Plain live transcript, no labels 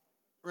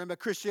Remember,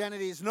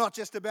 Christianity is not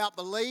just about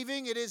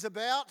believing, it is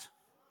about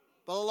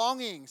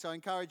belonging. So I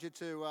encourage you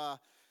to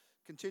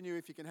continue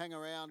if you can hang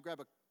around, grab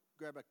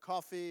a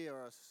coffee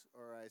or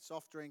a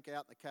soft drink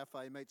out in the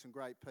cafe, meet some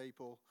great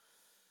people,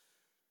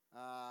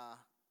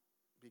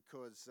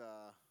 because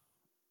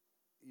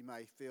you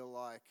may feel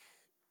like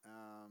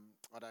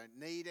I don't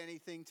need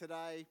anything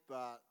today,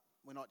 but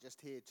we're not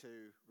just here to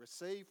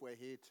receive, we're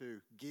here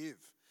to give.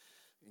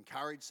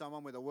 Encourage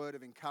someone with a word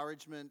of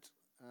encouragement.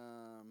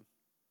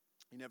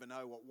 You never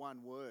know what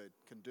one word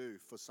can do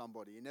for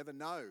somebody. You never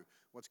know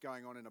what's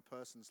going on in a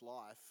person's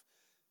life.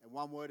 And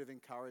one word of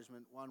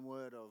encouragement, one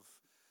word of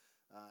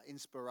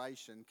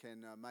inspiration can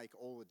make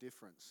all the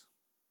difference.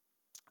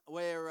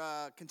 We're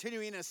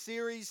continuing a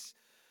series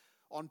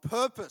on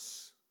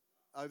purpose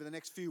over the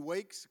next few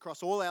weeks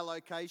across all our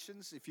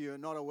locations. If you're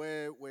not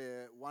aware,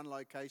 we're one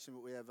location,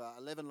 but we have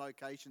 11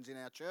 locations in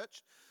our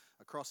church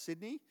across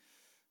Sydney.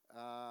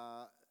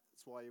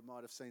 That's why you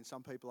might have seen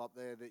some people up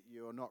there that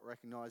you're not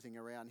recognising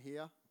around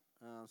here.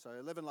 So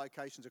 11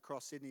 locations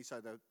across Sydney.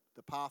 So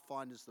the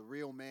Pathfinders, the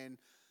Real Men,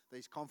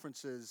 these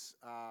conferences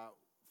are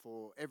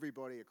for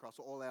everybody across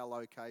all our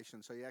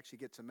locations. So you actually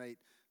get to meet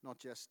not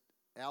just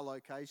our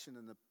location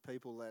and the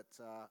people that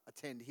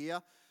attend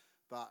here,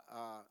 but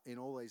in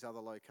all these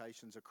other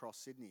locations across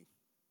Sydney.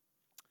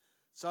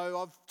 So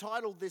I've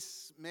titled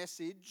this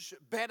message,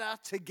 Better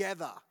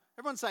Together.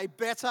 Everyone say,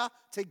 Better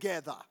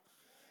Together.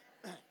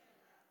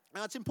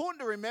 Now, it's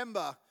important to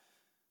remember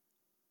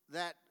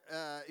that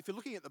if you're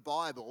looking at the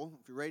Bible,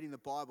 if you're reading the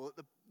Bible,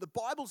 the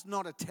Bible's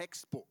not a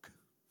textbook.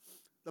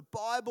 The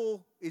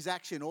Bible is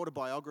actually an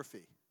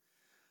autobiography.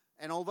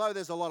 And although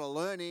there's a lot of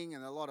learning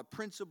and a lot of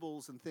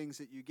principles and things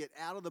that you get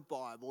out of the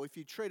Bible, if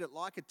you treat it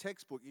like a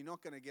textbook, you're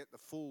not going to get the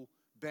full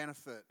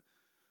benefit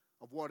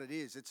of what it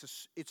is.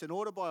 It's an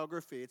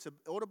autobiography. It's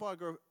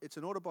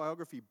an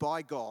autobiography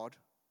by God,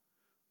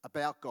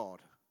 about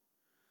God,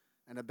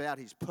 and about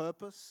His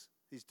purpose,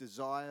 His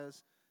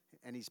desires,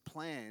 and His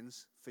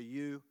plans for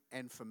you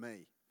and for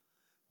me.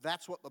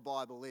 That's what the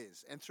Bible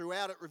is. And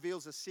throughout it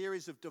reveals a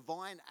series of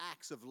divine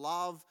acts of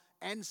love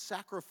and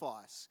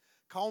sacrifice,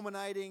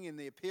 culminating in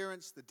the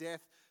appearance, the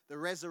death, the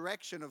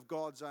resurrection of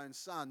God's own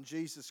Son,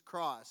 Jesus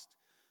Christ,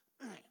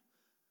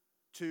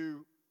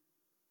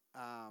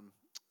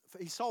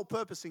 His sole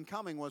purpose in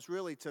coming was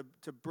really to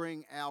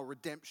bring our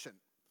redemption,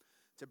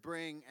 to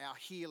bring our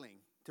healing,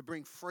 to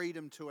bring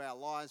freedom to our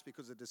lives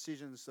because of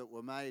decisions that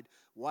were made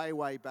way,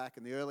 way back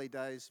in the early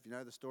days, if you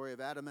know the story of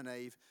Adam and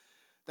Eve,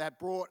 that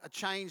brought a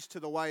change to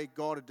the way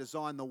God had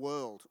designed the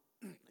world.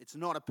 It's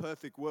not a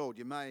perfect world.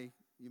 You may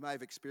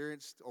have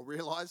experienced or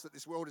realized that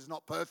this world is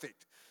not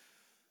perfect.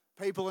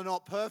 People are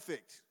not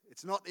perfect.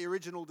 It's not the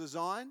original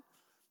design,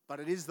 but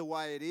it is the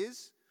way it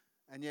is.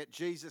 And yet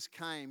Jesus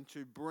came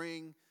to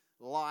bring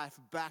life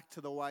back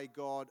to the way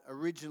God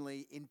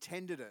originally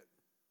intended it.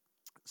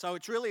 So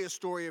it's really a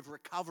story of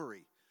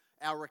recovery,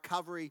 our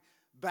recovery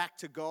back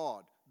to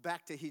God,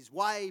 back to His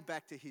way,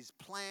 back to His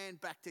plan,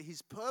 back to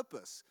His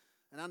purpose,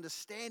 and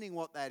understanding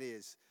what that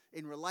is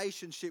in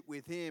relationship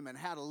with Him and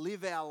how to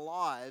live our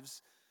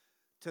lives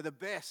to the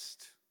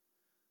best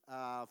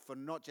for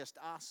not just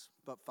us,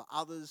 but for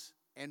others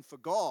and for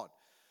God.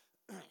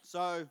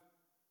 So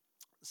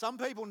some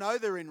people know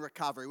they're in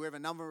recovery. We have a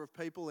number of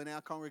people in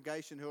our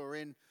congregation who are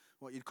in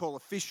what you'd call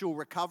official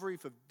recovery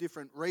for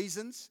different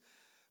reasons.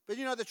 But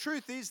you know, the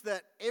truth is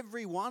that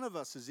every one of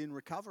us is in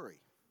recovery.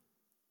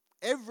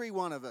 Every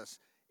one of us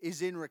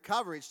is in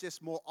recovery. It's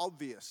just more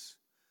obvious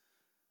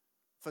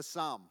for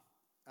some.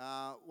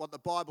 What the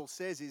Bible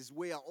says is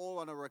we are all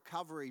on a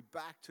recovery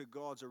back to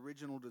God's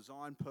original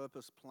design,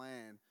 purpose,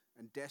 plan,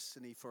 and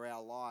destiny for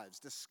our lives.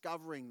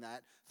 Discovering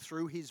that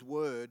through His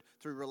Word,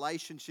 through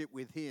relationship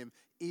with Him,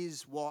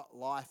 is what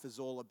life is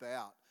all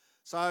about.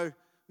 So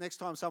next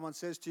time someone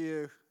says to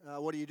you,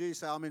 what do? You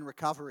say, I'm in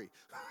recovery.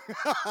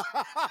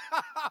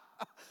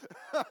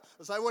 I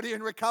say, what are you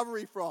in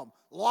recovery from?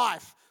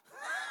 Life.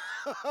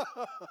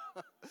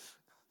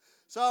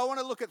 So I want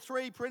to look at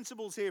three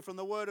principles here from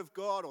the Word of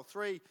God, or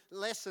three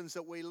lessons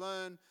that we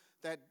learn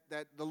that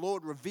the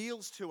Lord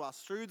reveals to us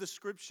through the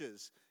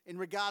Scriptures in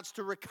regards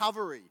to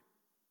recovery.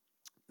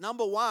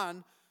 Number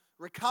one,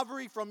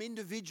 recovery from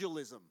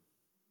individualism.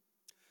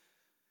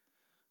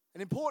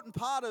 An important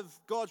part of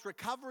God's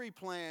recovery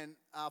plan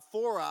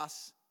for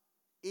us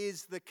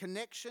is the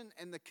connection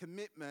and the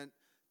commitment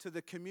to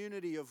the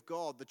community of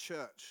God, the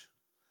church.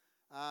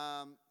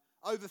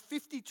 Over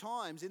 50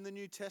 times in the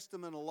New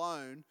Testament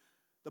alone,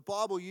 the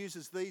Bible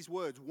uses these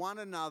words, one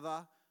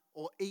another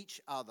or each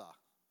other.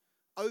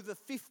 Over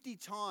 50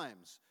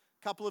 times.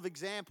 A couple of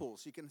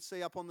examples you can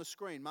see up on the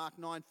screen. Mark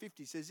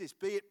 9:50 says this,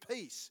 be at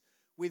peace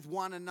with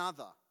one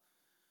another.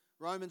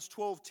 Romans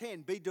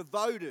 12:10, be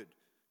devoted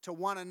to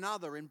one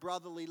another in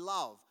brotherly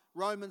love.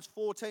 Romans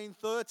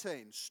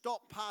 14:13,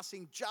 stop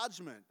passing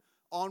judgment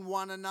on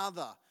one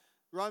another.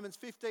 Romans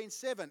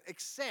 15:7,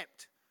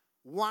 accept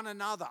one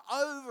another.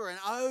 Over and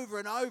over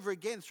and over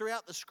again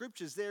throughout the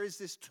Scriptures, there is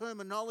this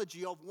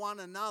terminology of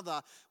one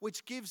another,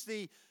 which gives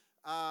the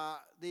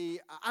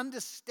the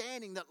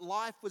understanding that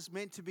life was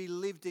meant to be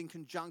lived in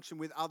conjunction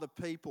with other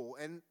people.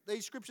 And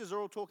these scriptures are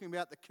all talking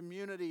about the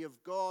community of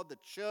God, the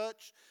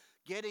church,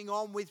 getting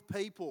on with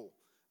people.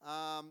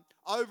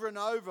 Over and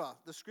over,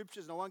 the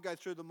scriptures, and I won't go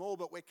through them all,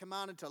 but we're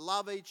commanded to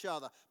love each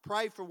other,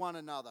 pray for one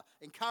another,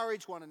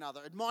 encourage one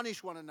another,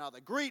 admonish one another,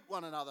 greet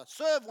one another,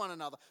 serve one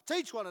another,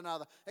 teach one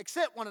another,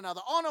 accept one another,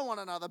 honor one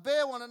another,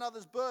 bear one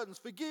another's burdens,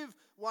 forgive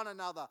one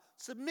another,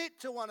 submit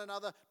to one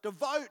another,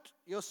 devote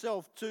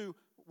yourself to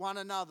one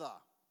another.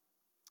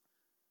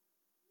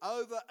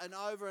 Over and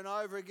over and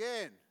over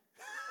again.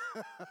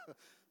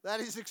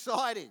 That is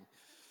exciting.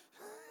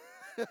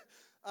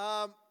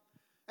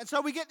 And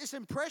so we get this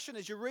impression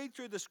as you read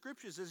through the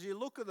scriptures, as you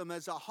look at them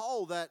as a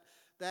whole, that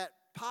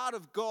part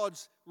of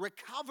God's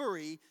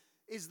recovery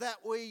is that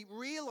we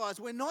realize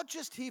we're not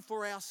just here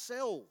for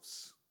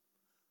ourselves.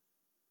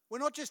 We're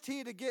not just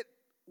here to get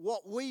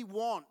what we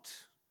want,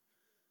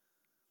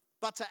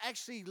 but to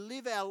actually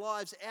live our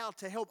lives out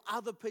to help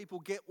other people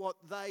get what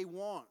they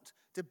want,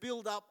 to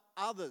build up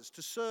others,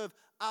 to serve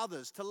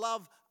others, to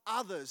love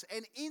others.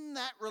 And in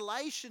that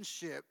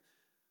relationship,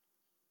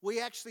 we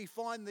actually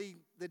find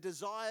the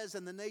desires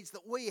and the needs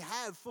that we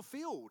have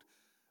fulfilled.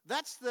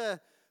 That's the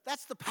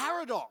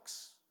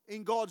paradox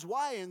in God's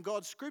way, in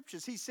God's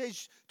scriptures. He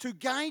says to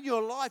gain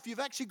your life,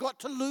 you've actually got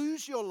to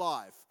lose your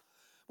life.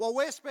 While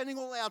we're spending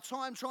all our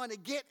time trying to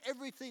get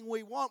everything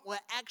we want, we're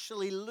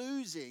actually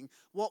losing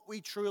what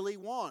we truly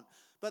want.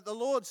 But the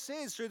Lord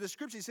says through the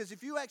scripture, He says,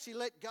 if you actually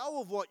let go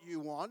of what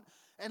you want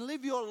and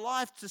live your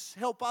life to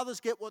help others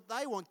get what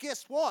they want,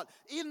 guess what?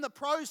 In the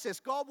process,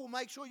 God will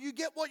make sure you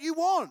get what you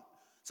want.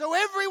 So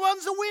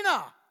everyone's a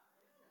winner.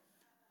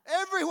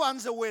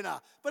 Everyone's a winner.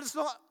 But it's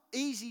not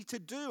easy to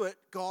do it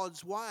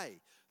God's way.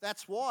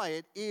 That's why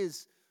it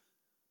is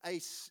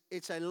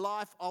it's a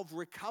life of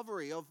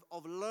recovery, of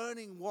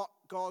learning what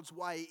God's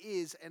way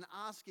is and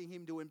asking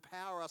Him to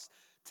empower us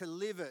to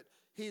live it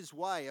His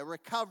way, a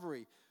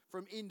recovery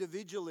from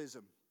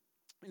individualism.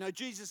 You know,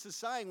 Jesus is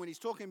saying when He's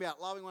talking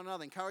about loving one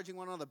another, encouraging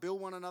one another,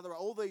 build one another,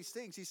 all these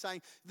things, He's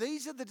saying,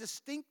 these are the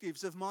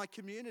distinctives of my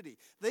community.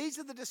 These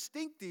are the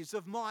distinctives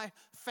of my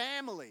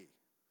family.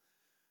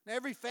 Now,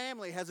 every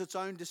family has its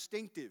own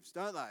distinctives,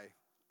 don't they?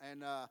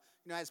 And,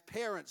 as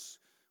parents,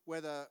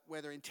 whether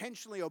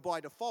intentionally or by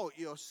default,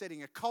 you're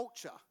setting a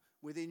culture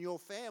within your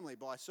family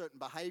by certain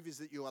behaviours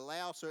that you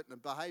allow, certain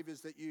behaviours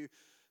that you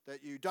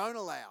don't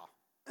allow.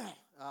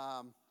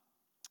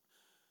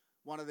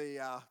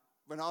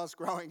 When I was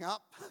growing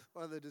up,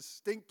 one of the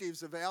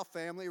distinctives of our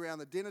family around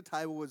the dinner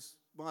table was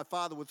my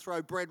father would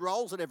throw bread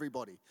rolls at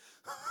everybody.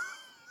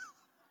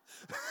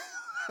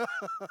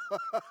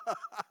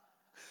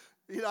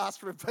 You'd ask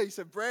for a piece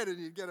of bread and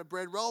you'd get a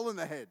bread roll in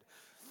the head.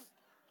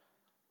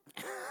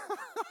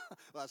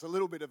 Well, it's a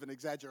little bit of an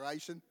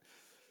exaggeration,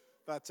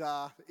 but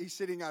he's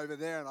sitting over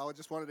there and I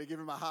just wanted to give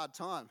him a hard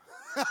time.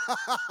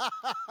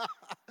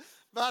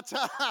 But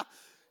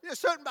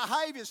certain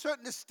behaviours,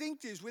 certain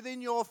distinctives within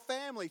your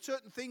family,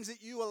 certain things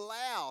that you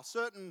allow,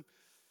 certain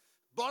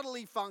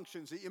bodily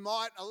functions that you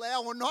might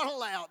allow or not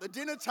allow at the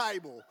dinner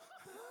table.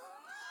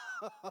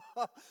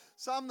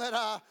 Some that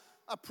are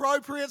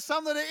appropriate,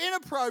 some that are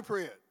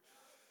inappropriate.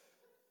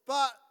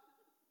 But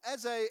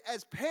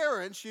as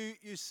parents,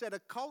 you set a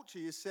culture,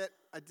 you set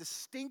a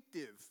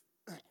distinctive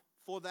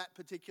for that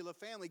particular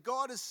family.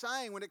 God is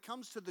saying when it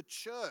comes to the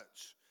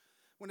church,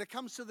 when it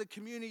comes to the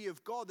community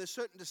of God, there's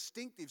certain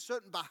distinctives,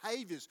 certain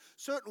behaviors,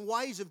 certain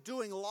ways of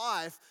doing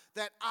life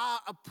that are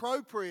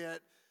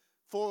appropriate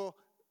for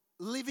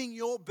living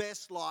your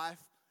best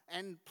life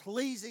and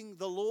pleasing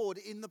the Lord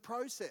in the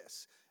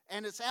process.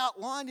 And it's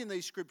outlined in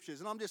these scriptures,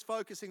 and I'm just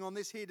focusing on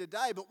this here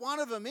today. But one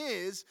of them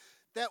is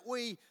that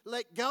we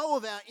let go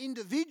of our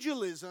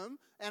individualism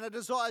and our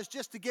desires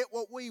just to get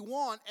what we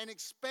want and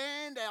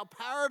expand our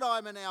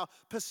paradigm and our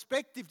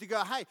perspective to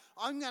go, hey,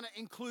 I'm going to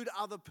include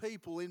other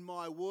people in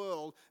my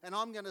world and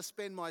I'm going to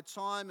spend my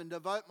time and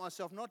devote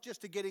myself not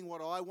just to getting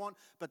what I want,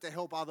 but to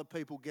help other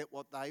people get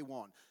what they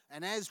want.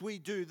 And as we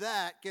do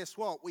that, guess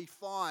what? We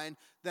find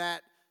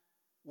that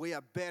we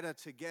are better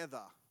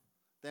together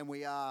than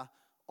we are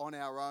on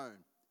our own.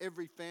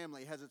 Every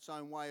family has its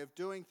own way of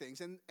doing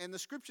things. And the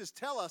scriptures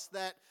tell us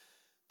that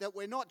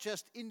we're not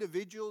just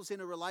individuals in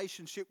a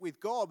relationship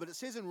with God, but it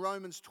says in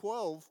Romans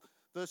 12,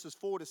 verses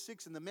 4 to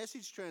 6, in the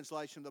Message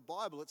translation of the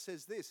Bible, it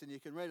says this, and you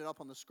can read it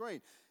up on the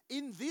screen.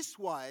 In this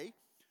way,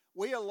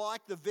 we are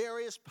like the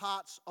various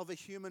parts of a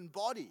human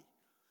body.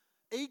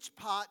 Each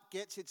part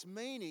gets its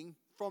meaning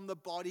from the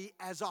body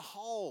as a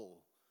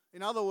whole.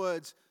 In other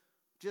words,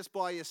 just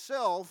by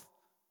yourself,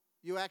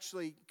 you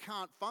actually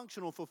can't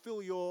function or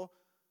fulfill your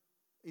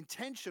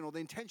intention or the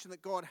intention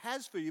that God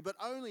has for you, but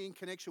only in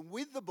connection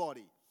with the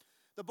body.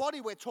 The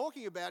body we're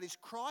talking about is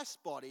Christ's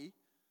body,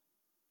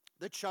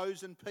 the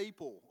chosen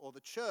people or the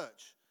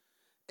church.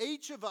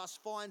 Each of us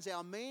finds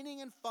our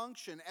meaning and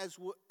function as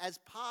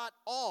part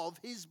of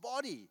his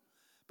body.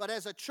 But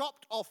as a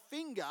chopped off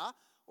finger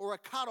or a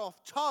cut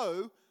off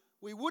toe,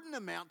 we wouldn't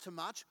amount to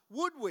much,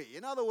 would we?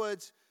 In other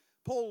words,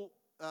 Paul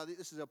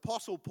this is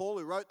Apostle Paul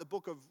who wrote the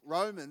book of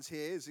Romans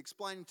here, is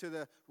explaining to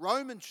the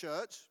Roman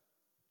church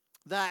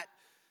that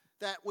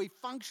we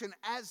function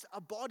as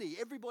a body,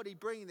 everybody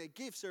bringing their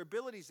gifts, their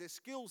abilities, their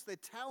skills, their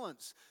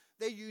talents,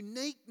 their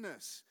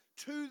uniqueness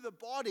to the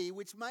body,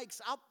 which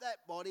makes up that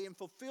body and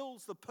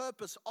fulfills the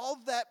purpose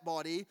of that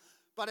body.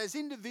 But as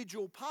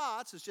individual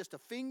parts, as just a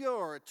finger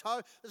or a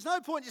toe, there's no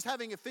point just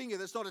having a finger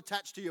that's not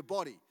attached to your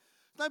body.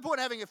 There's no point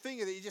having a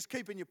finger that you just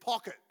keep in your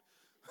pocket.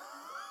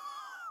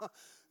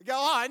 You go,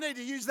 I need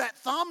to use that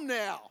thumb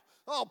now.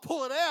 I'll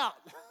pull it out.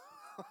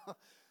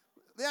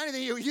 The only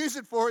thing you'll use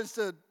it for is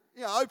to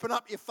open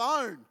up your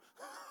phone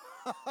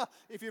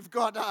if you've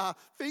got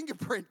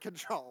fingerprint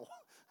control.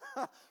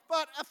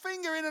 But a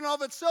finger in and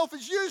of itself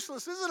is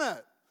useless, isn't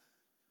it?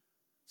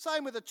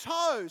 Same with a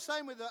toe,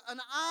 same with an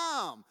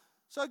arm.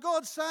 So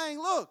God's saying,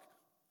 look,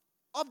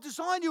 I've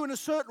designed you in a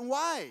certain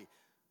way,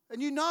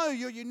 and you know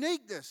your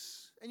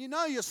uniqueness, and you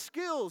know your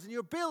skills and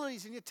your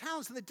abilities and your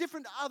talents, and they're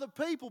different to other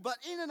people, but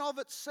in and of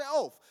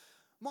itself,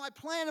 my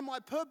plan and my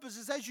purpose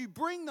is as you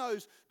bring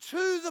those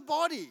to the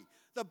body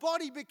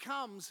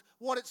becomes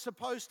what it's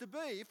supposed to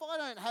be. If I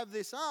don't have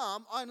this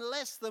arm, I'm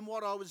less than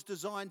what I was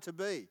designed to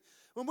be.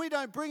 When we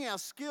don't bring our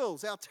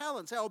skills, our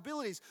talents, our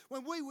abilities,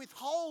 when we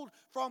withhold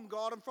from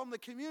God and from the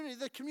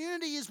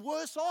community is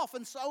worse off,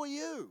 and so are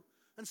you,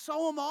 and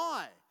so am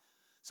I.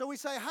 So we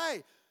say,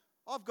 hey,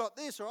 I've got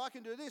this, or I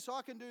can do this, or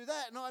I can do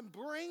that, and I'm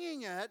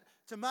bringing it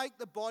to make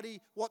the body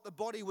what the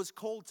body was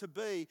called to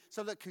be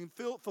so that it can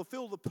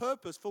fulfill the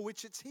purpose for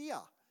which it's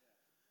here.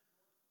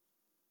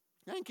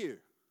 Thank you.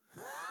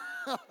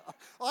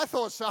 I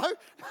thought so.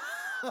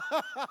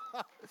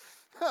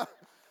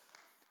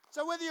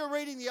 So whether you're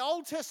reading the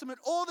Old Testament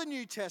or the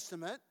New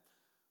Testament,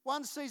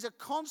 one sees a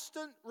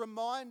constant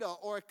reminder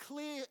or a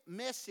clear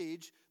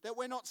message that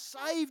we're not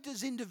saved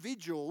as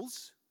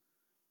individuals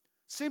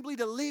simply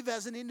to live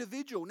as an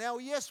individual. Now,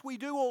 yes, we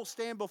do all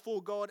stand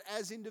before God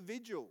as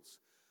individuals.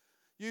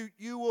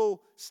 You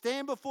will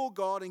stand before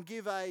God and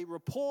give a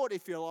report,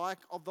 if you like,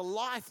 of the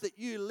life that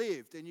you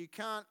lived. And you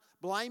can't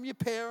blame your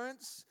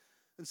parents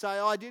and say,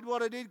 I did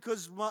what I did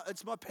because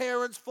it's my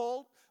parents'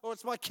 fault or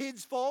it's my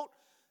kids' fault.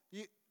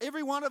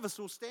 Every one of us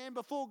will stand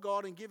before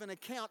God and give an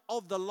account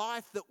of the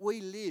life that we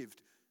lived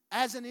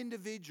as an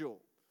individual.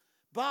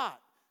 But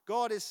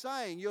God is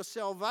saying your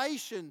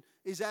salvation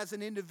is as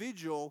an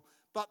individual,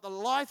 but the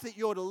life that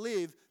you're to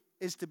live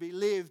is to be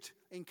lived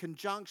in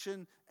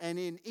conjunction and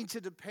in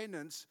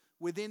interdependence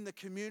within the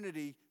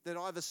community that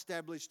I've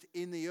established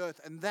in the earth.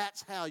 And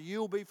that's how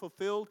you'll be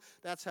fulfilled.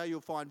 That's how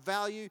you'll find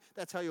value.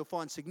 That's how you'll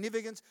find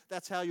significance.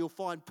 That's how you'll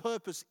find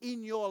purpose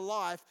in your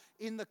life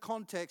in the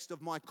context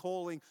of my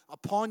calling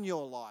upon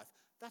your life.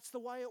 That's the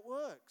way it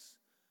works.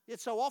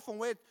 Yet so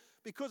often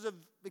because of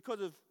the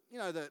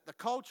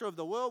culture of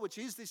the world, which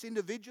is this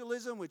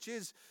individualism, which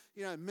is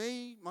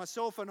me,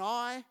 myself, and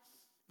I,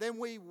 then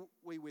we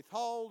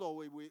withhold or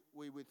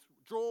we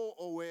withdraw,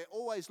 or we're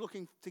always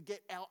looking to get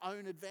our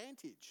own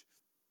advantage.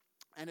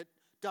 And it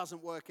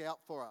doesn't work out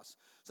for us.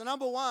 So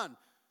number one,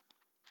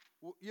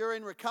 you're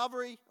in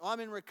recovery. I'm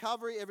in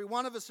recovery. Every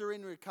one of us are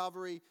in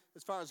recovery.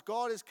 As far as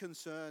God is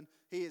concerned,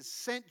 He has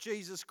sent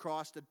Jesus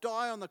Christ to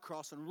die on the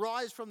cross and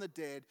rise from the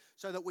dead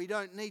so that we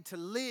don't need to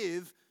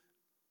live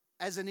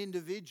as an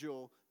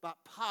individual, but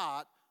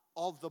part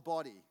of the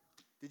body.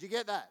 Did you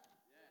get that?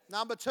 Yes.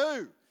 Number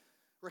two,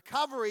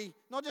 recovery,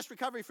 not just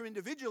recovery from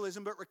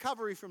individualism, but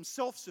recovery from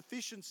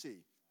self-sufficiency.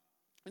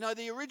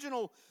 The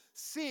original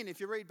sin, if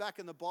you read back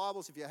in the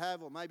Bibles, if you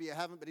have, or maybe you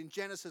haven't, but in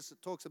Genesis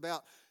it talks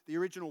about the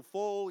original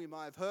fall. You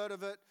may have heard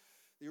of it.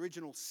 The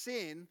original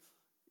sin,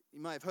 you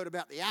may have heard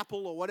about the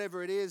apple or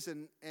whatever it is.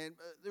 And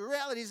the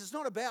reality is it's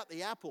not about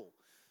the apple.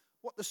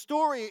 What the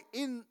story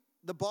in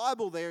the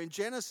Bible there in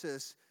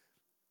Genesis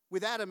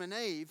with Adam and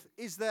Eve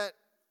is that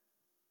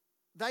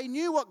they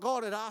knew what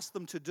God had asked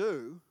them to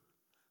do,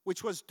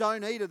 which was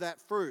don't eat of that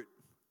fruit.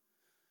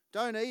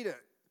 Don't eat it.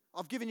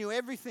 I've given you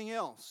everything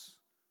else.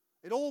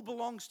 It all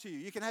belongs to you.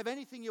 You can have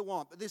anything you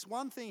want. But this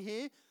one thing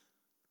here,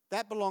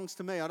 that belongs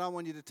to me. I don't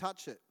want you to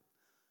touch it.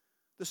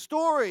 The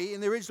story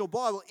in the original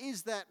Bible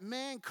is that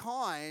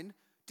mankind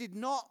did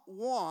not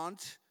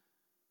want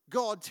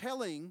God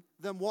telling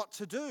them what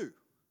to do.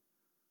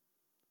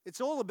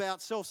 It's all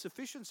about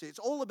self-sufficiency. It's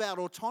all about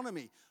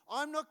autonomy.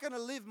 I'm not going to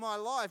live my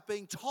life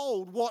being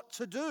told what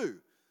to do.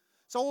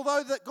 So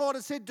although that God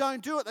had said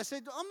don't do it, they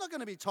said, I'm not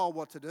going to be told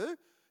what to do.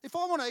 If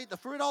I want to eat the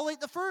fruit, I'll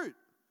eat the fruit.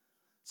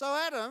 So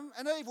Adam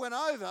and Eve went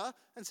over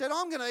and said,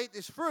 I'm going to eat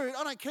this fruit.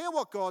 I don't care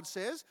what God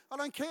says. I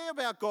don't care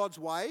about God's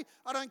way.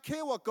 I don't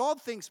care what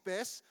God thinks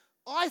best.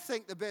 I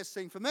think the best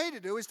thing for me to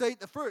do is to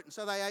eat the fruit. And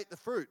so they ate the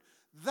fruit.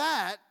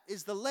 That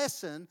is the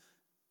lesson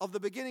of the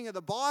beginning of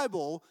the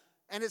Bible,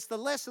 and it's the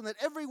lesson that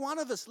every one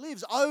of us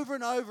lives over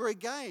and over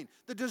again.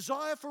 The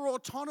desire for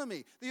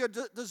autonomy,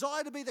 the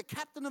desire to be the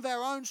captain of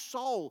our own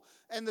soul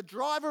and the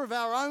driver of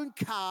our own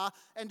car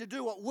and to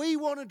do what we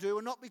want to do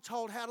and not be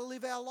told how to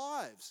live our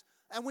lives.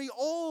 And we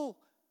all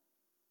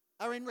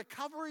are in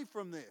recovery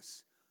from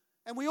this.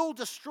 And we all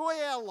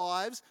destroy our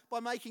lives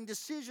by making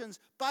decisions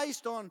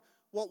based on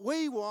what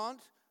we want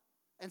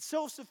and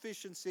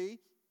self-sufficiency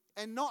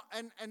and not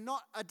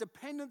a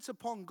dependence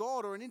upon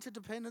God or an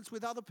interdependence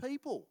with other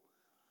people.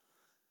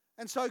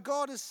 And so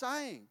God is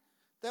saying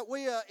that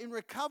we are in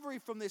recovery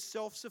from this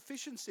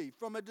self-sufficiency,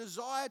 from a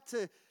desire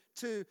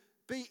to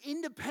be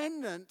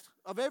independent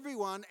of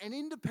everyone and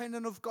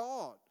independent of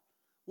God.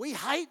 We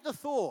hate the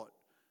thought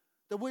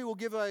that we will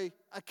give an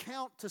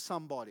account to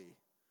somebody,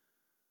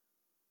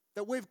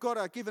 that we've got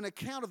to give an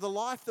account of the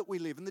life that we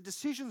live and the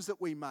decisions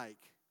that we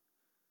make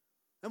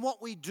and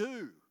what we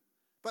do.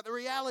 But the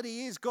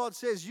reality is, God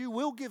says, you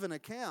will give an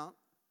account.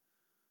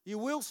 You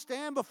will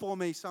stand before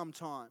me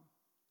sometime.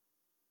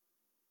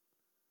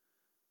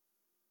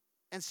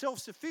 And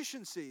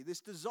self-sufficiency,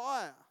 this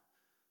desire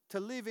to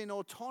live in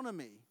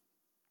autonomy,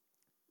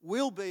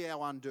 will be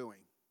our undoing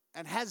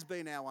and has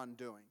been our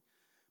undoing.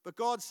 But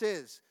God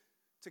says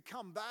to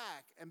come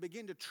back and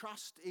begin to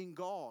trust in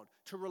God,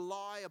 to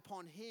rely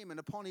upon Him and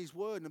upon His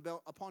Word and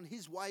upon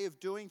His way of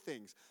doing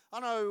things. I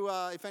don't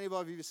know if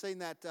anybody of you have seen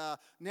that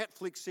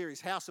Netflix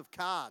series, House of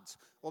Cards,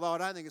 although I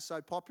don't think it's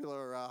so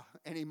popular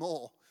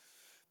anymore.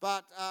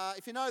 But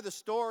if you know the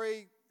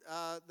story,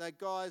 the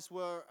guys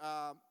were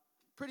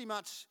pretty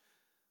much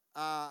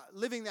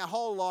living their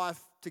whole life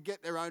to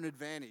get their own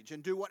advantage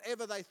and do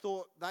whatever they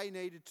thought they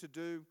needed to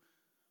do,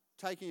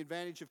 taking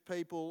advantage of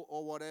people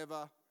or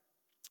whatever.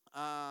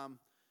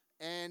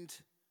 And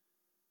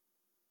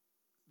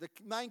the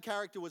main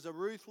character was a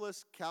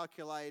ruthless,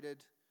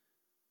 calculated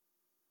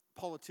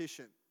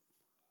politician.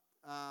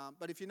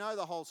 But if you know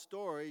the whole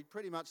story,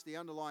 pretty much the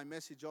underlying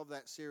message of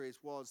that series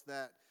was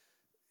that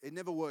it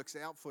never works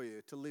out for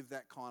you to live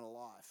that kind of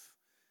life,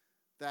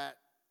 that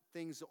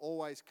things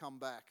always come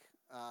back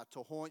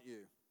to haunt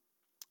you.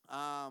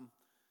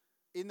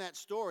 In that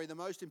story, the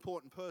most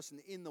important person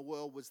in the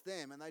world was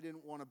them, and they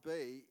didn't want to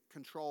be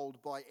controlled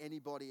by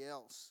anybody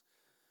else.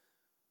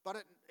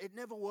 But it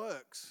never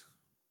works.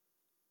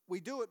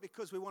 We do it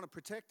because we want to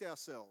protect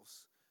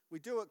ourselves. We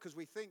do it because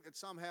we think that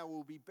somehow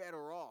we'll be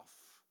better off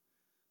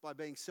by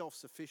being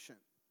self-sufficient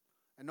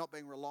and not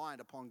being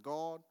reliant upon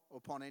God or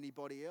upon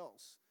anybody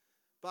else.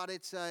 But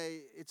it's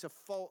a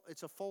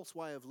false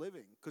way of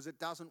living because it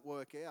doesn't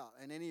work out.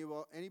 And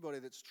anybody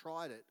that's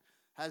tried it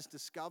has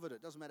discovered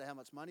it. Doesn't matter how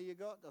much money you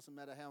got. Doesn't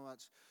matter how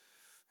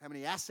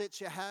many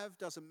assets you have.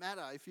 Doesn't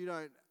matter if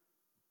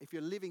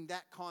you're living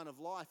that kind of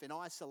life in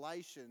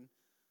isolation,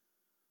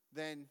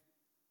 then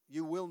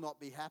you will not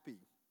be happy.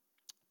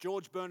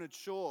 George Bernard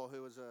Shaw,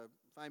 who was a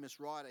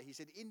famous writer, he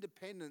said,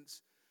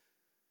 independence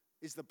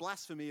is the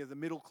blasphemy of the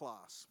middle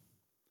class.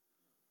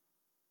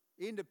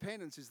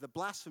 Independence is the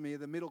blasphemy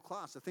of the middle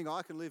class. I think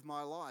I can live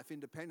my life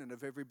independent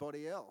of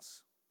everybody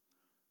else.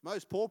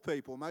 Most poor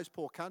people, most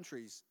poor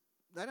countries,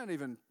 they don't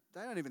even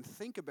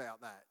think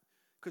about that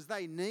because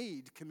they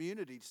need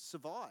community to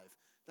survive.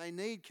 They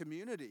need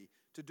community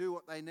to do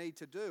what they need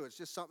to do. It's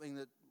just something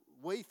that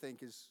we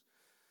think is,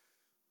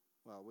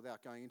 well,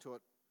 without going into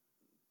it,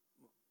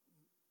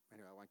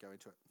 anyway, I won't go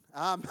into it.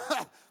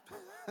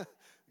 It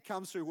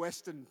comes through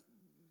Western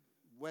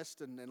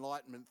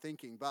Enlightenment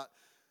thinking, but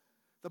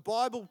the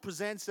Bible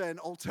presents an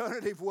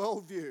alternative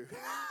worldview.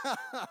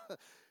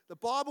 The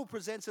Bible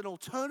presents an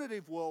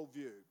alternative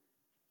worldview.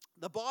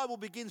 The Bible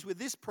begins with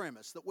this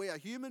premise that we are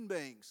human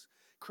beings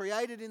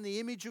created in the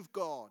image of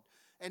God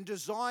and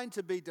designed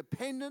to be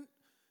dependent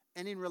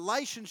and in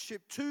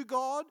relationship to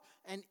God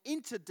and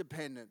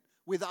interdependent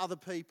with other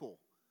people.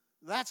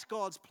 That's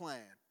God's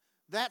plan.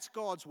 That's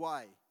God's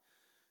way.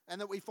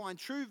 And that we find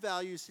true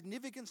value,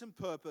 significance, and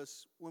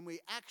purpose when we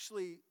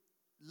actually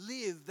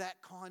live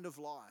that kind of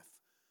life.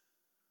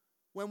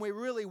 When we're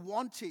really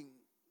wanting,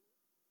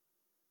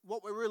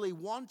 what we're really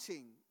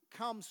wanting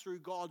comes through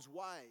God's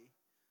way.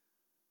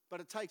 But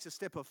it takes a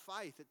step of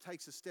faith. It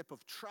takes a step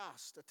of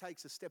trust. It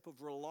takes a step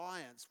of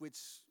reliance, which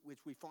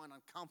we find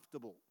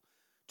uncomfortable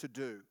to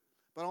do.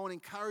 But I want to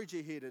encourage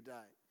you here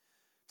today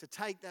to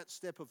take that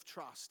step of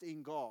trust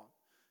in God.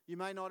 You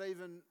may not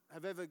even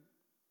have ever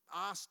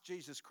asked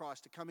Jesus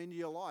Christ to come into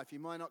your life. You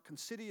may not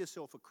consider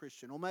yourself a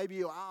Christian, or maybe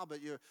you are, but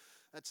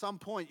at some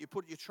point you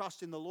put your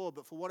trust in the Lord,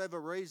 but for whatever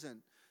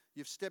reason,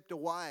 you've stepped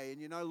away and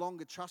you're no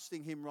longer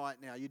trusting Him right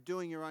now. You're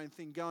doing your own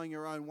thing, going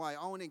your own way.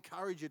 I want to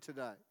encourage you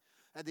today.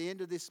 At the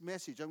end of this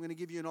message, I'm going to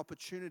give you an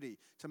opportunity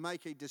to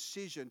make a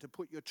decision to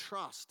put your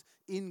trust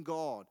in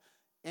God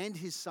and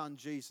His Son,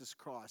 Jesus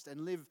Christ,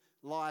 and live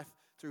life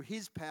through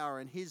His power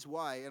and His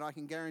way. And I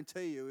can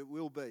guarantee you it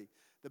will be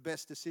the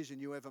best decision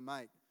you ever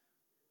make.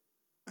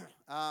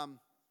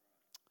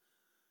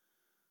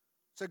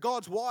 So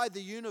God's wired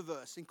the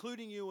universe,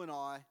 including you and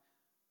I,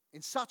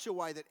 in such a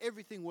way that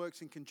everything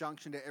works in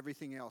conjunction to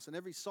everything else. And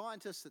every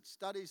scientist that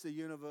studies the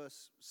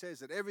universe says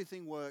that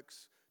everything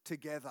works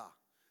together.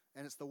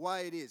 And it's the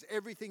way it is.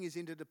 Everything is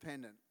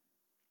interdependent.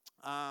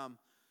 But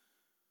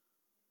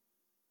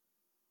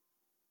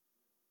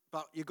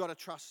you've got to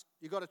trust.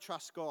 You've got to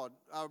trust God.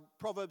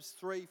 Proverbs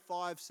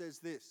 3:5 says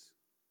this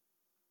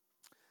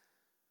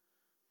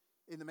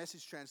in the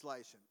Message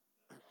translation: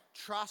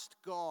 trust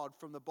God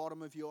from the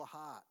bottom of your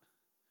heart.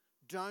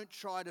 Don't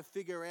try to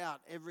figure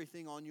out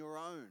everything on your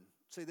own.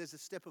 See, there's a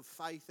step of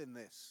faith in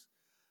this.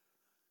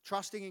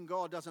 Trusting in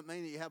God doesn't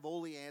mean that you have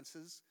all the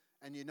answers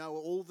and you know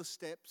all the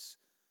steps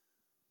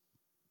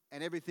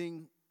and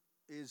everything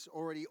is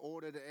already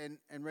ordered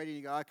and ready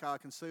to go, okay, I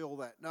can see all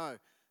that. No,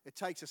 it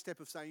takes a step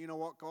of saying, you know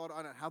what, God,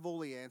 I don't have all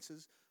the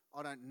answers.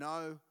 I don't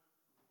know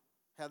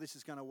how this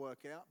is going to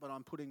work out, but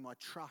I'm putting my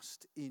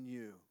trust in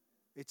you.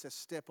 It's a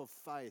step of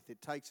faith.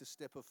 It takes a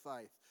step of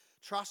faith.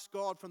 Trust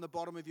God from the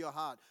bottom of your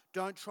heart.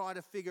 Don't try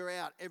to figure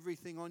out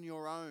everything on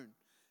your own.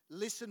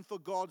 Listen for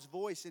God's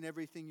voice in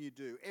everything you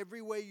do.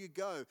 Everywhere you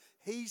go,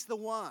 He's the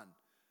one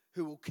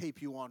who will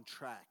keep you on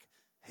track.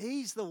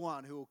 He's the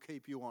one who will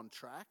keep you on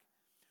track.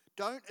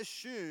 Don't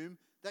assume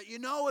that you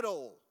know it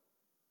all.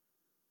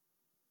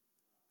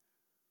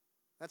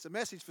 That's a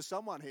message for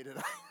someone here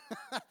today.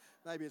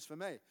 Maybe it's for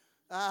me.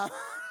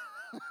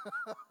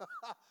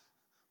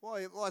 Why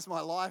is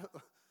my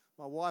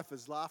wife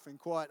is laughing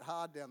quite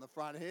hard down the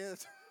front here.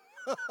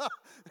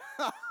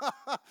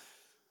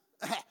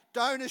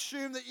 Don't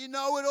assume that you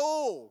know it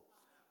all.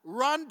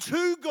 Run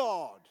to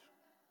God.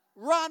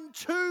 Run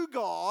to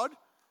God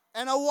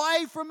and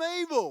away from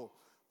evil.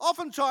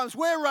 Oftentimes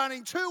we're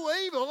running to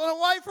evil and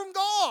away from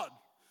God.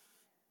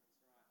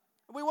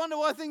 We wonder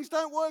why things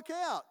don't work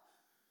out.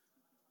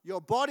 Your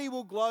body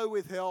will glow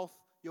with health.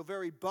 Your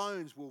very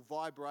bones will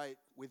vibrate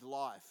with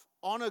life.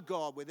 Honor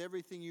God with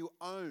everything you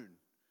own.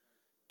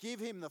 Give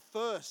Him the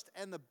first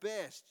and the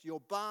best. Your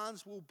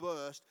barns will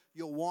burst.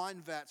 Your wine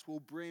vats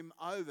will brim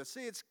over.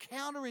 See, it's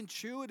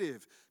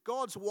counterintuitive.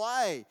 God's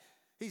way,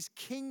 His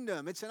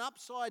kingdom. It's an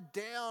upside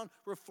down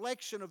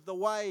reflection of the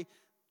way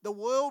the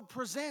world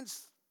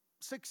presents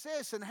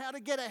success and how to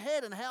get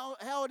ahead and how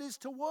it is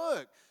to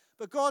work.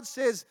 But God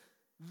says,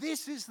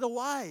 this is the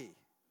way.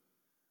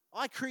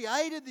 I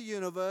created the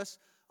universe.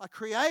 I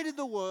created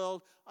the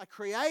world. I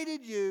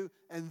created you.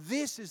 And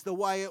this is the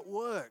way it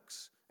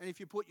works. And if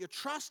you put your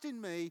trust in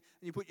me and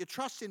you put your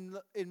trust in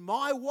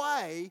my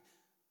way,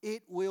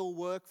 it will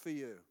work for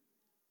you.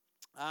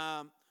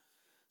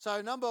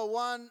 So number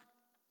one,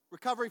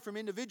 recovery from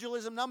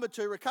individualism. Number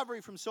two,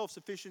 recovery from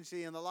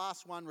self-sufficiency. And the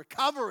last one,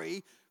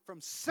 recovery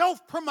from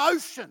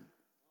self-promotion.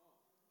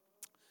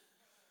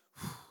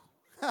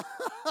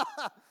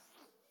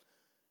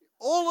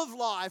 All of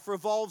life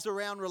revolves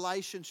around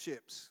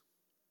relationships.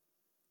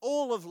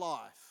 All of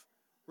life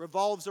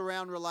revolves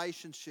around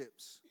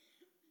relationships,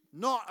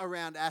 not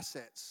around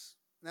assets.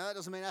 Now, that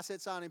doesn't mean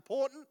assets aren't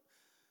important.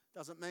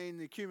 Doesn't mean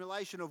the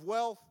accumulation of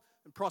wealth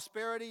and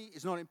prosperity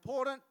is not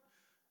important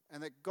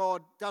and that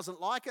God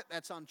doesn't like it.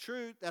 That's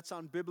untrue. That's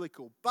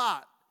unbiblical.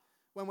 But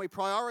when we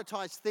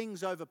prioritize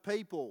things over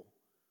people,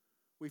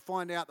 we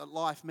find out that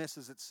life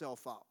messes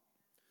itself up.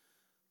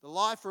 The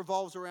life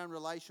revolves around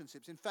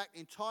relationships. In fact,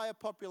 the entire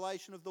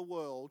population of the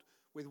world,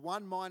 with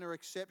one minor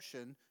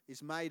exception,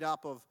 is made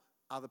up of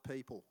other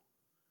people.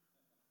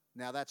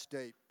 Now that's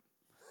deep.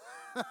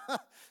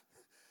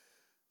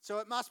 So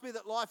it must be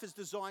that life is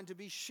designed to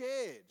be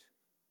shared.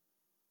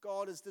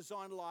 God has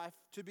designed life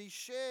to be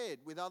shared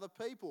with other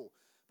people.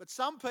 But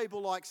some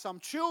people, like some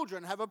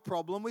children, have a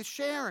problem with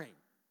sharing.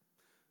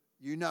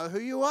 You know who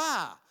you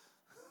are.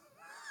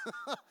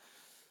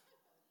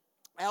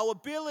 Our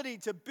ability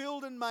to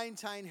build and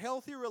maintain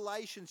healthy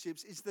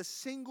relationships is the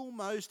single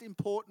most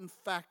important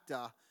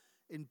factor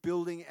in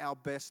building our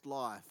best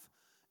life.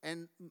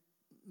 And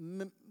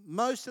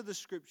most of the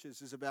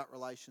scriptures is about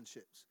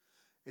relationships.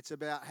 It's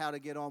about how to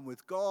get on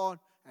with God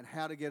and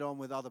how to get on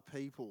with other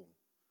people.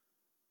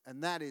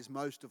 And that is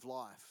most of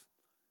life.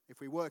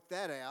 If we work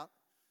that out,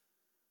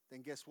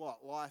 then guess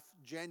what? Life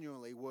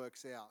genuinely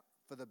works out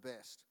for the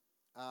best.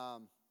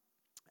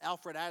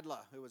 Alfred Adler,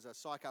 who was a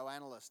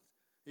psychoanalyst,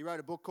 he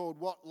wrote a book called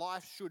What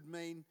Life Should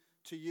Mean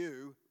to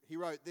You. He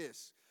wrote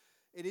this: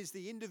 it is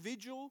the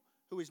individual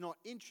who is not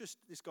interested.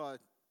 This guy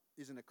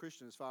isn't a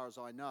Christian as far as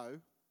I know,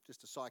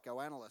 just a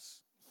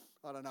psychoanalyst.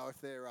 I don't know if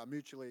they're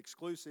mutually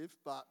exclusive,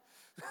 but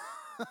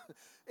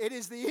it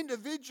is the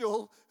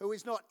individual who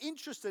is not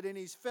interested in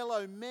his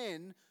fellow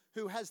men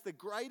who has the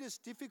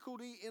greatest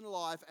difficulty in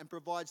life and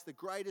provides the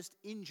greatest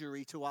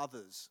injury to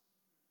others.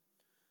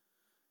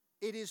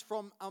 It is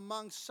from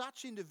among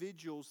such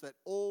individuals that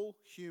all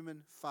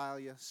human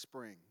failure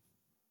springs.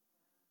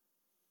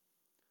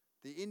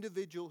 The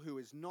individual who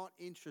is not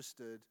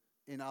interested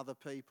in other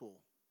people.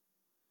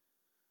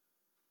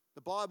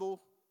 The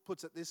Bible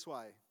puts it this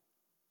way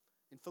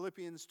in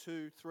Philippians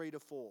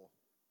 2:3-4,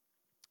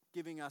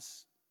 giving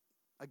us,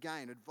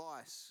 again,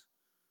 advice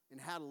in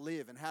how to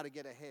live and how to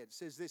get ahead. It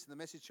says this in the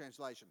Message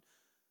translation: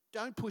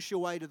 don't push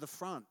your way to the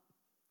front.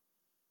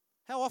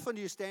 How often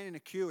do you stand in a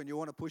queue and you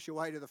want to push your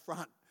way to the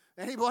front?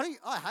 Anybody?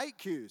 I hate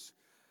queues.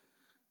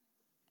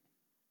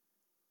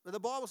 But the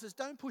Bible says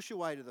don't push your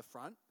way to the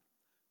front.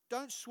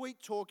 Don't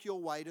sweet talk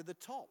your way to the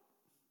top.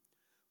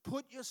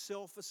 Put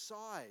yourself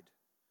aside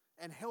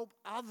and help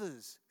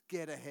others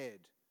get ahead.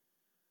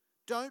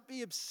 Don't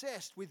be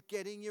obsessed with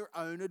getting your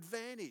own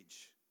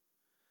advantage.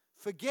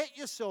 Forget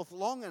yourself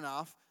long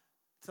enough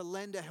to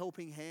lend a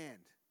helping hand.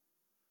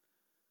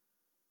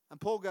 And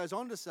Paul goes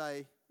on to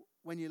say,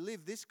 when you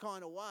live this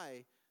kind of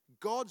way,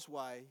 God's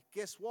way,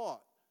 guess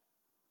what?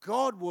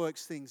 God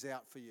works things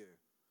out for you.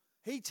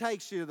 He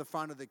takes you to the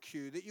front of the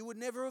queue that you would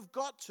never have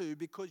got to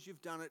because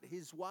you've done it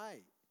His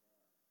way.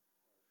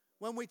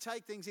 When we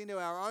take things into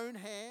our own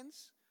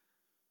hands,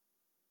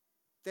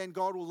 then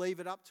God will leave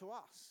it up to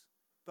us.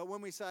 But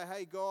when we say,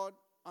 hey, God,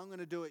 I'm going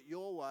to do it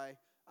your way,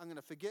 I'm going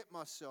to forget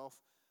myself,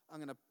 I'm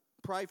going to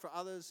pray for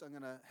others, I'm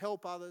going to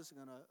help others, I'm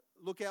going to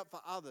look out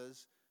for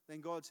others,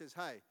 then God says,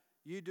 hey,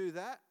 you do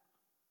that,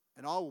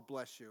 and I will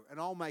bless you, and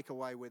I'll make a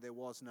way where there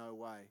was no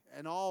way,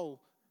 and I'll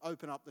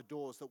open up the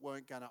doors that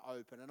weren't going to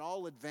open, and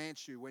I'll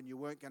advance you when you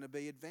weren't going to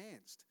be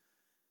advanced.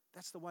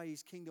 That's the way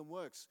His kingdom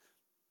works.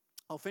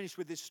 I'll finish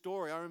with this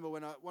story. I remember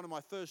when one of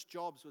my first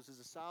jobs was as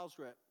a sales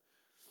rep,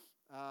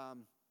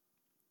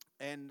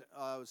 and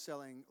I was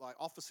selling like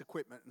office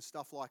equipment and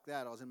stuff like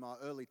that. I was in my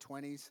early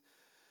 20s,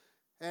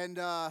 and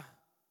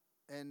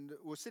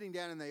we're sitting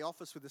down in the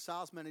office with the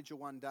sales manager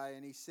one day,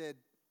 and he said,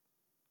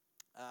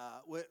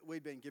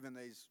 we'd been given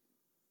these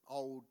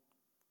old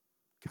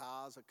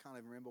cars. I can't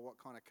even remember what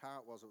kind of car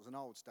it was. It was an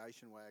old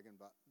station wagon,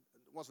 but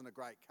it wasn't a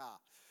great car.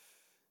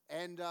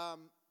 And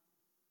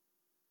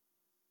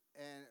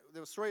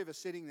there was three of us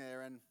sitting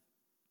there, and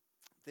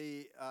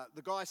the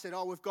guy said,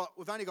 "Oh,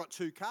 we've only got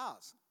 2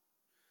 cars."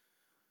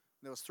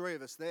 And there was 3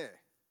 of us there.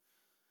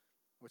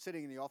 We're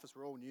sitting in the office.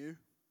 We're all new,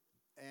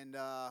 and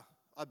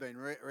I've been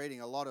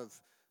reading a lot of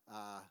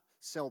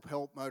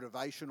self-help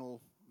motivational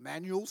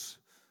manuals,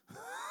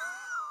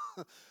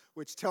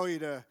 which tell you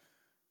to,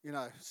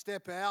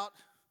 step out,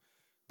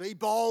 be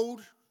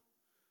bold.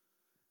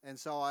 And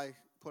so I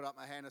put up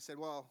my hand and said,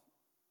 "Well,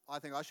 I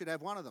think I should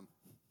have one of them."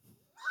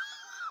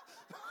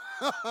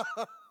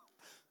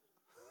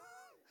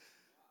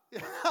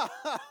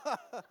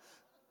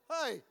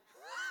 Hey,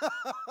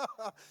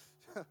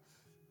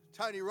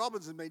 Tony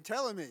Robbins has been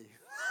telling me.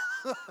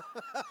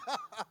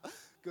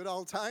 Good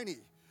old Tony.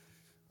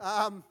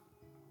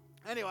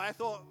 Anyway, I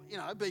thought,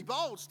 be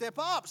bold, step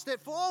up,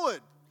 step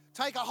forward.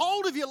 Take a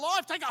hold of your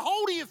life, take a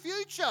hold of your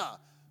future.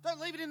 Don't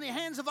leave it in the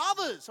hands of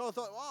others. So I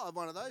thought, I'll have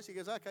one of those. He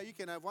goes, okay, you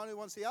can have one. Who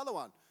wants the other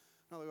one?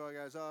 Another guy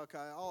goes, okay,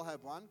 I'll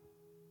have one.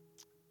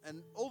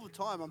 And all the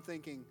time I'm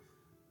thinking,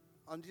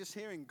 I'm just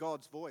hearing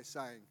God's voice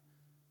saying,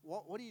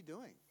 what are you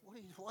doing?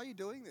 Why are you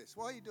doing this?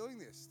 Why are you doing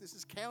this? This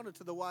is counter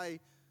to the way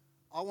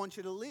I want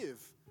you to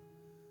live.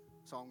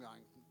 So I'm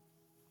going,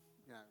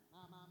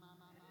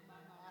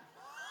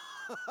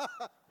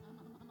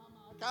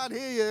 can't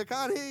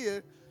hear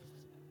you.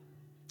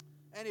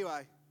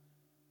 Anyway,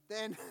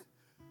 then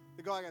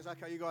the guy goes,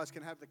 okay, you guys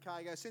can have the car.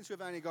 He goes, since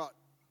we've only got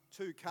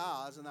 2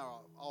 cars, and they're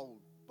old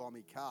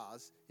bomby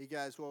cars, he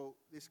goes, well,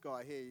 this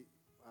guy here,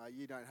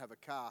 you don't have a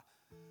car,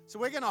 so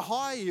we're going to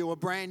hire you a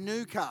brand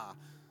new car.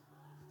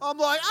 I'm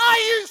like, are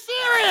you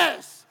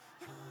serious?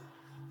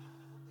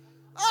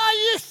 Are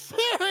you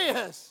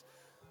serious?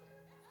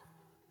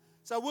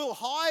 So we'll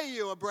hire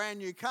you a brand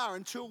new car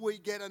until we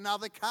get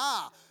another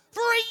car.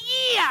 For a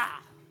year!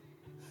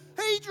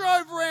 He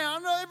drove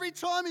around. Every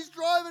time he's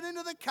driving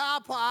into the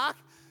car park,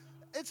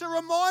 it's a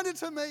reminder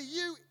to me,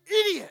 you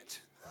idiot.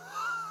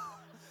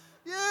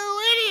 You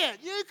idiot.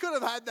 You could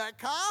have had that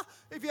car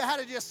if you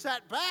had just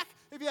sat back.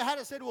 If you had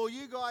said, well,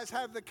 you guys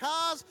have the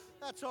cars,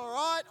 that's all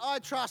right. I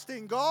trust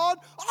in God.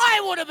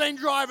 I would have been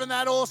driving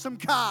that awesome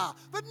car.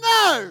 But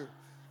no.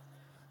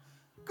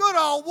 Good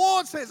old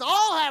Ward says,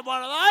 I'll have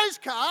one of those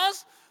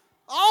cars.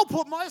 I'll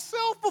put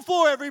myself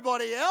before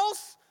everybody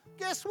else.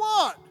 Guess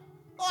what?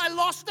 I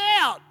lost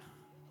out.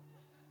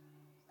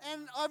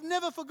 And I've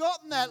never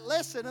forgotten that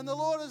lesson, and the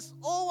Lord has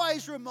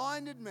always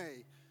reminded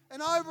me.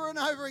 And over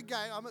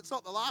again, it's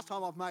not the last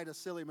time I've made a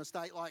silly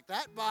mistake like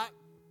that, but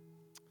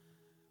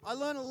I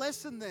learned a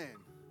lesson then.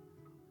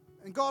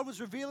 And God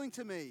was revealing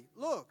to me,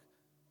 look,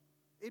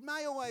 it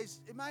may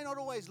not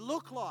always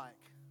look like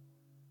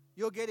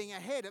you're getting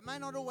ahead. It may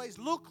not always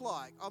look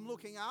like I'm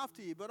looking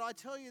after you, but I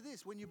tell you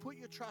this, when you put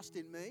your trust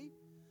in me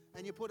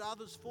and you put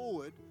others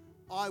forward,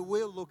 I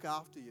will look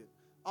after you.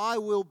 I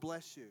will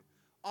bless you.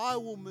 I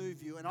will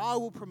move you, and I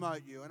will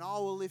promote you, and I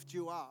will lift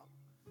you up.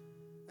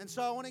 And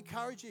so I want to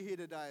encourage you here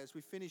today as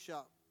we finish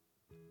up.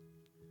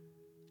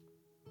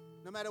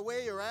 No matter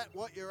where you're at,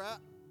 what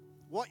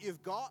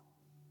you've got,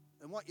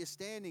 and what your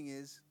standing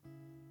is,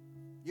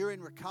 you're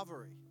in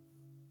recovery.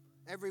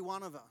 Every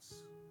one of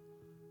us.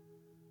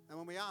 And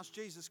when we ask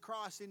Jesus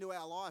Christ into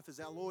our life as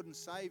our Lord and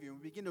Savior, and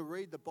we begin to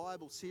read the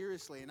Bible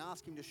seriously and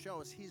ask Him to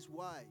show us His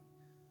way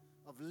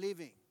of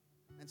living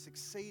and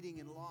succeeding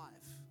in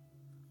life,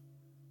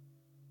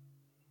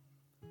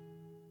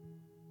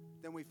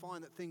 then we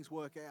find that things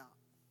work out,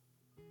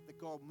 that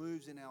God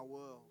moves in our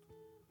world.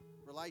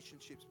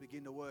 Relationships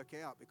begin to work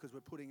out because we're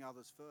putting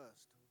others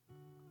first.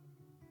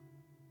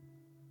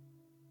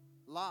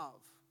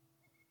 Love.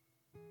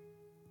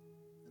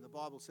 And the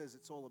Bible says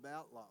it's all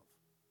about love.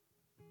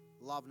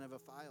 Love never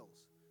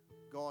fails.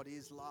 God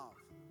is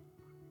love.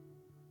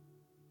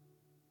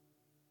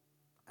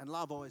 And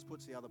love always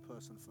puts the other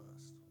person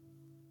first.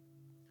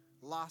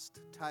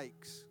 Lust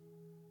takes.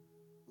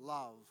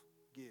 Love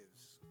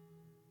gives.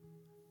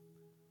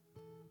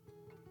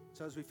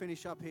 So as we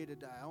finish up here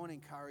today, I want to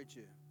encourage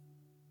you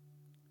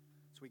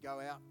as we go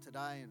out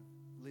today and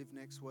live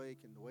next week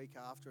and the week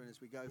after, and as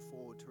we go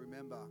forward, to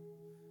remember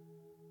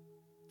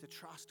to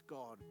trust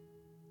God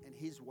and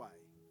His way.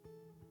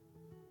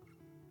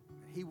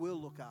 He will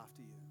look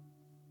after you.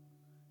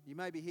 You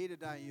may be here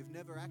today and you've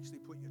never actually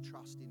put your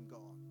trust in God.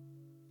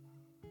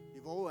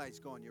 You've always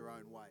gone your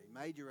own way,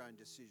 made your own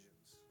decisions.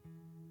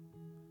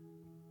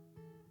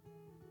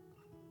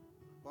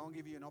 Well, I'll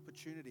give you an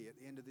opportunity at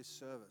the end of this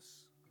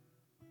service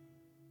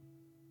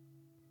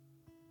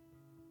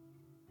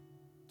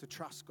to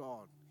trust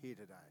God here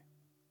today,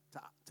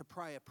 to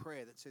pray a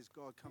prayer that says,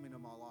 God, come into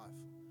my life.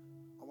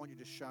 I want you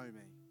to show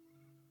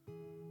me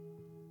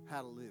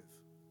how to live,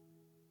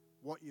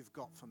 what you've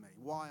got for me,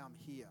 why I'm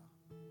here,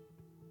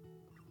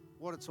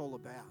 what it's all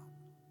about.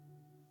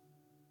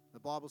 The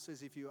Bible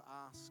says if you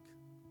ask,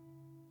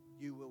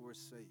 you will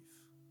receive.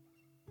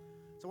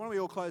 So why don't we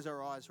all close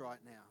our eyes right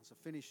now as I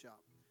finish up.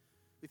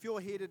 If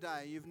you're here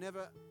today, you've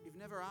never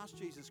asked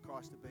Jesus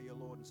Christ to be your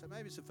Lord, and so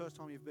maybe it's the first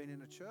time you've been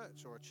in a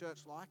church or a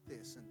church like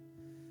this and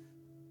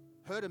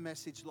heard a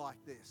message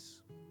like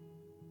this.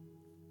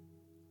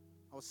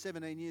 I was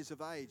 17 years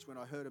of age when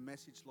I heard a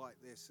message like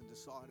this and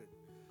decided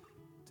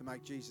to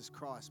make Jesus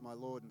Christ my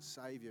Lord and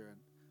Savior and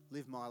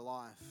live my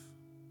life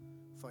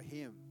for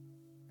Him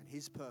and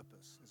His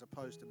purpose as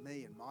opposed to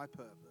me and my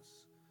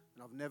purpose.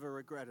 And I've never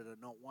regretted it,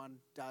 not one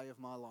day of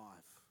my life.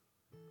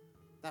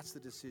 That's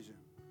the decision.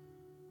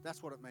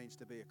 That's what it means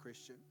to be a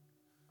Christian,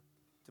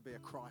 to be a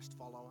Christ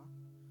follower.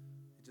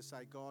 And to say,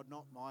 God,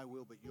 not my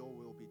will, but your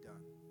will be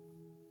done.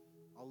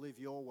 I'll live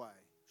your way.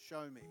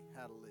 Show me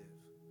how to live.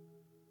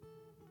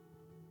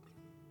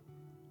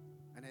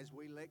 And as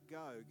we let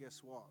go,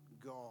 guess what?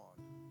 God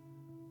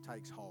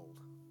takes hold.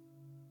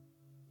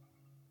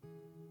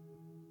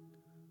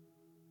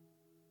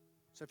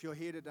 So if you're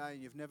here today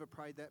and you've never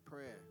prayed that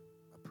prayer,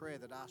 a prayer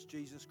that asks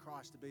Jesus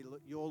Christ to be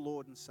your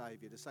Lord and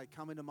Savior, to say,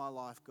 come into my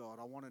life, God,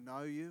 I want to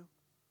know you.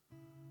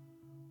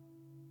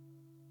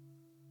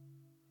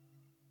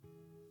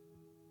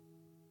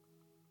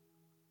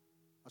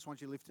 I just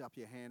want you to lift up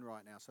your hand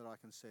right now so that I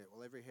can see it.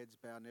 Well, every head's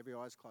bowed and every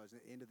eye's closed.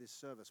 At the end of this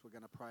service, we're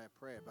going to pray a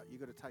prayer, but you've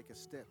got to take a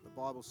step. The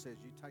Bible says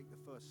you take the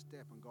first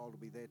step and God will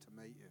be there to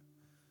meet you.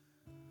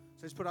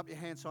 So just put up your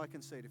hand so I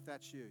can see it if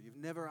that's you. You've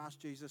never asked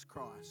Jesus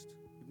Christ.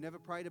 You've never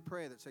prayed a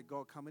prayer that said,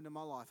 God, come into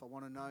my life. I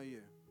want to know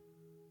you.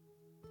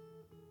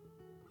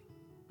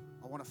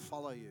 I want to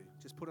follow you.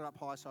 Just put it up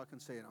high so I can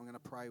see it. I'm going to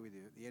pray with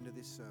you at the end of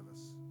this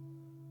service.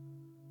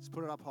 Just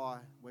put it up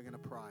high. We're going to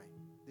pray.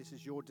 This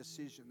is your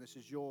decision. This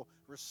is your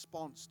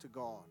response to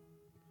God.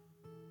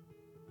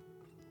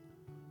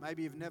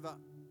 Maybe you've never,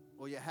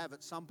 or you have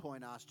at some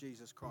point asked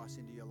Jesus Christ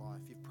into your life.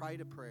 You've prayed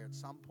a prayer at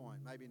some point,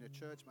 maybe in a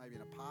church, maybe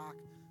in a park,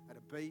 at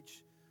a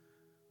beach,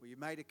 where you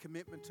made a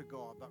commitment to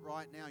God. But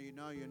right now you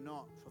know you're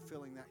not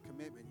fulfilling that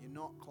commitment. You're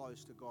not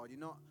close to God. You're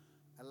not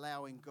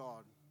allowing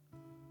God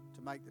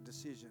to make the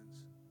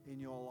decisions in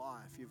your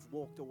life. You've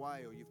walked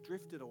away or you've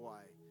drifted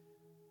away.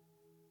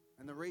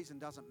 And the reason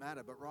doesn't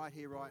matter, but right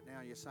here, right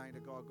now, you're saying to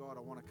God, God,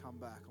 I want to come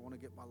back. I want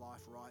to get my life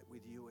right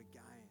with you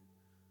again.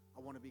 I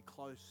want to be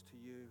close to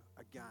you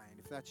again.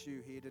 If that's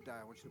you here today,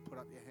 I want you to put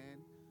up your hand.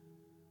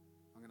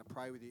 I'm going to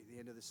pray with you at the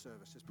end of this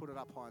service. Just put it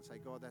up high and say,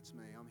 God, that's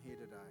me. I'm here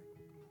today.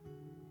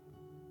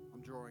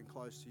 I'm drawing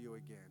close to you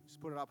again. Just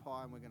put it up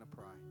high and we're going to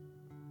pray.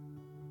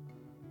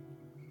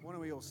 Why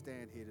don't we all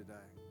stand here today?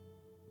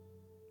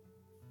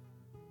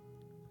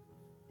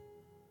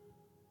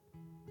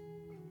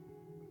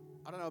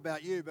 I don't know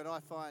about you, but I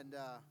find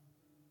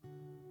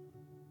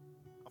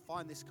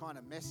this kind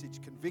of message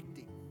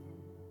convicting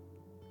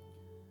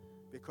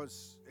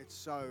because it's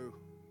so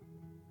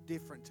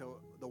different to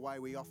the way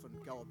we often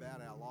go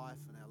about our life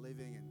and our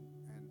living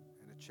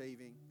and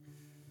achieving.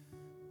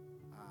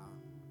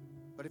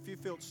 But if you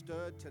felt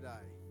stirred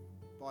today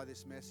by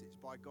this message,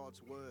 by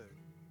God's word,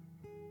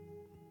 I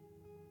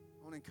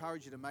want to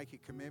encourage you to make a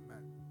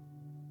commitment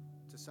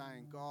to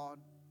saying, God,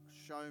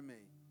 show me,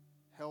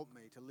 help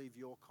me to live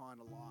your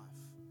kind of life.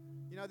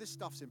 You know, this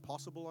stuff's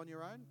impossible on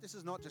your own. This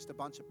is not just a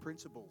bunch of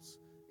principles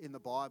in the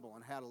Bible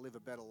on how to live a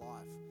better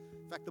life.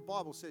 In fact, the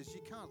Bible says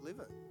you can't live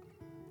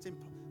it.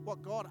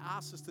 What God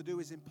asks us to do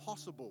is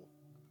impossible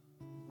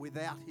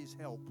without His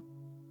help,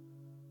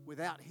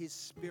 without His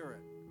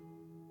Spirit,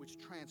 which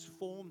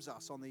transforms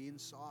us on the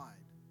inside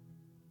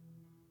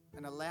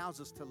and allows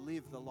us to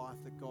live the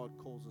life that God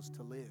calls us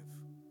to live.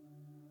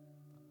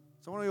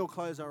 So I want to all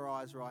close our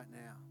eyes right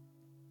now.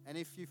 And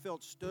if you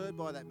felt stirred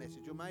by that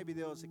message, or maybe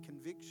there was a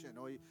conviction,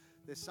 or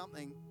there's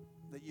something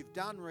that you've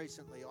done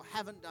recently or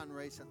haven't done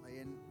recently,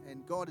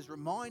 and God is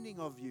reminding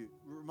you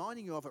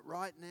of it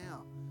right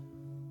now,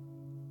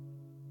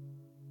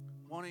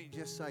 why don't you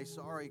just say,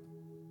 sorry,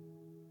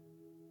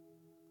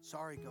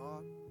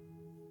 God,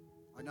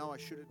 I know I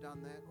should have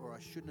done that, or I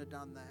shouldn't have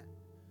done that.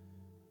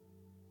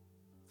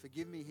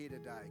 Forgive me here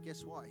today.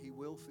 Guess what? He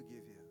will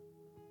forgive you.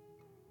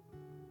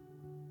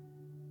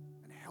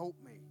 And help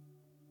me.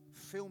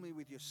 Fill me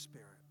with your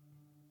Spirit.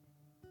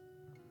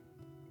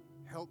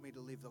 Help me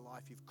to live the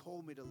life you've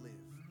called me to live.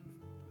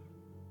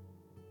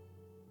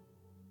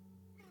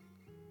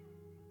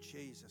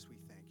 Jesus, we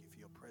thank you for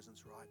your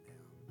presence right now.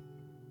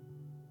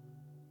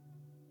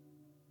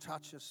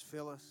 touch us,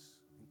 fill us,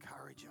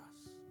 encourage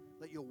us.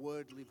 Let your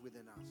word live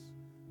within us.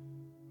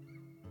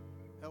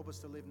 Help us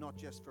to live not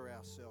just for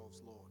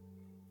ourselves, Lord,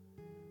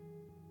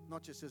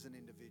 not just as an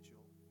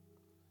individual,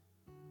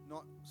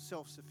 not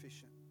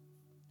self-sufficient,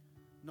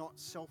 not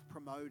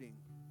self-promoting,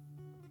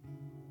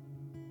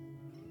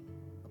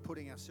 but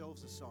putting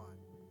ourselves aside,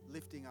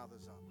 lifting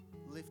others up,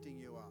 lifting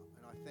you up.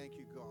 And I thank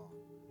you, God,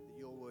 that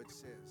your word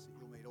says that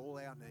you'll meet all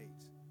our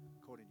needs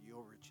according to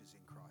your riches in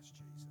Christ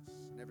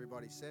Jesus. And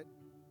everybody said,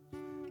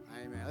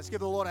 amen. Let's give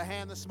the Lord a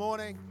hand this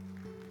morning.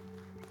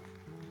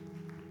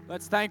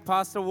 Let's thank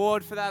Pastor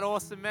Ward for that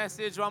awesome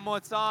message one more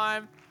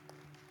time.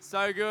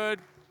 So good.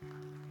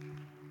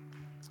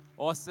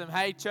 Awesome.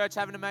 Hey, church,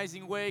 have an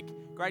amazing week.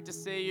 Great to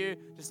see you.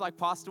 Just like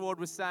Pastor Ward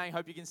was saying,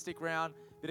 hope you can stick around